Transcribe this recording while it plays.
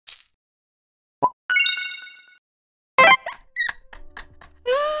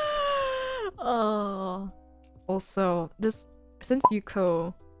Also, since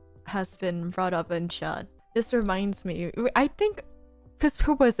Yuko has been brought up in chat, this reminds me. I think, cause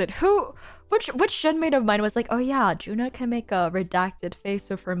who was it? Which genmate of mine was like, oh yeah, Juna can make a redacted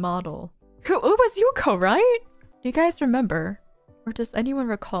face of her model. It was Yuko, right? Do you guys remember, or does anyone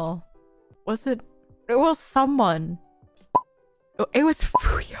recall? Was it? It was someone. Oh, it was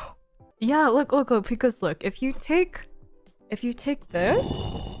Fuyo. Yeah, look, because look, if you take this,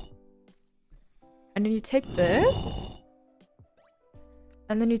 and then you take this,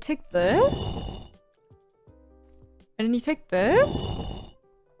 and then you take this, and then you take this,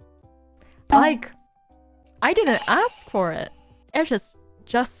 like, I didn't ask for it. It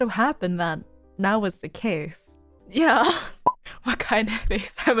just so happened that was the case. Yeah. What kind of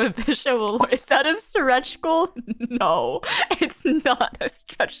face have a visual? Is that a stretch goal? No, it's not a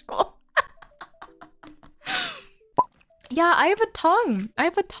stretch goal. Yeah, I have a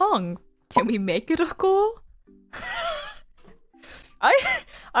tongue. Can we make it a goal? I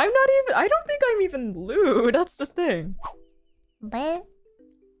don't think I'm even lewd, that's the thing.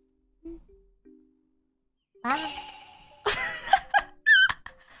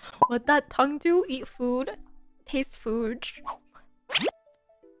 What that tongue do? Eat food? Taste food?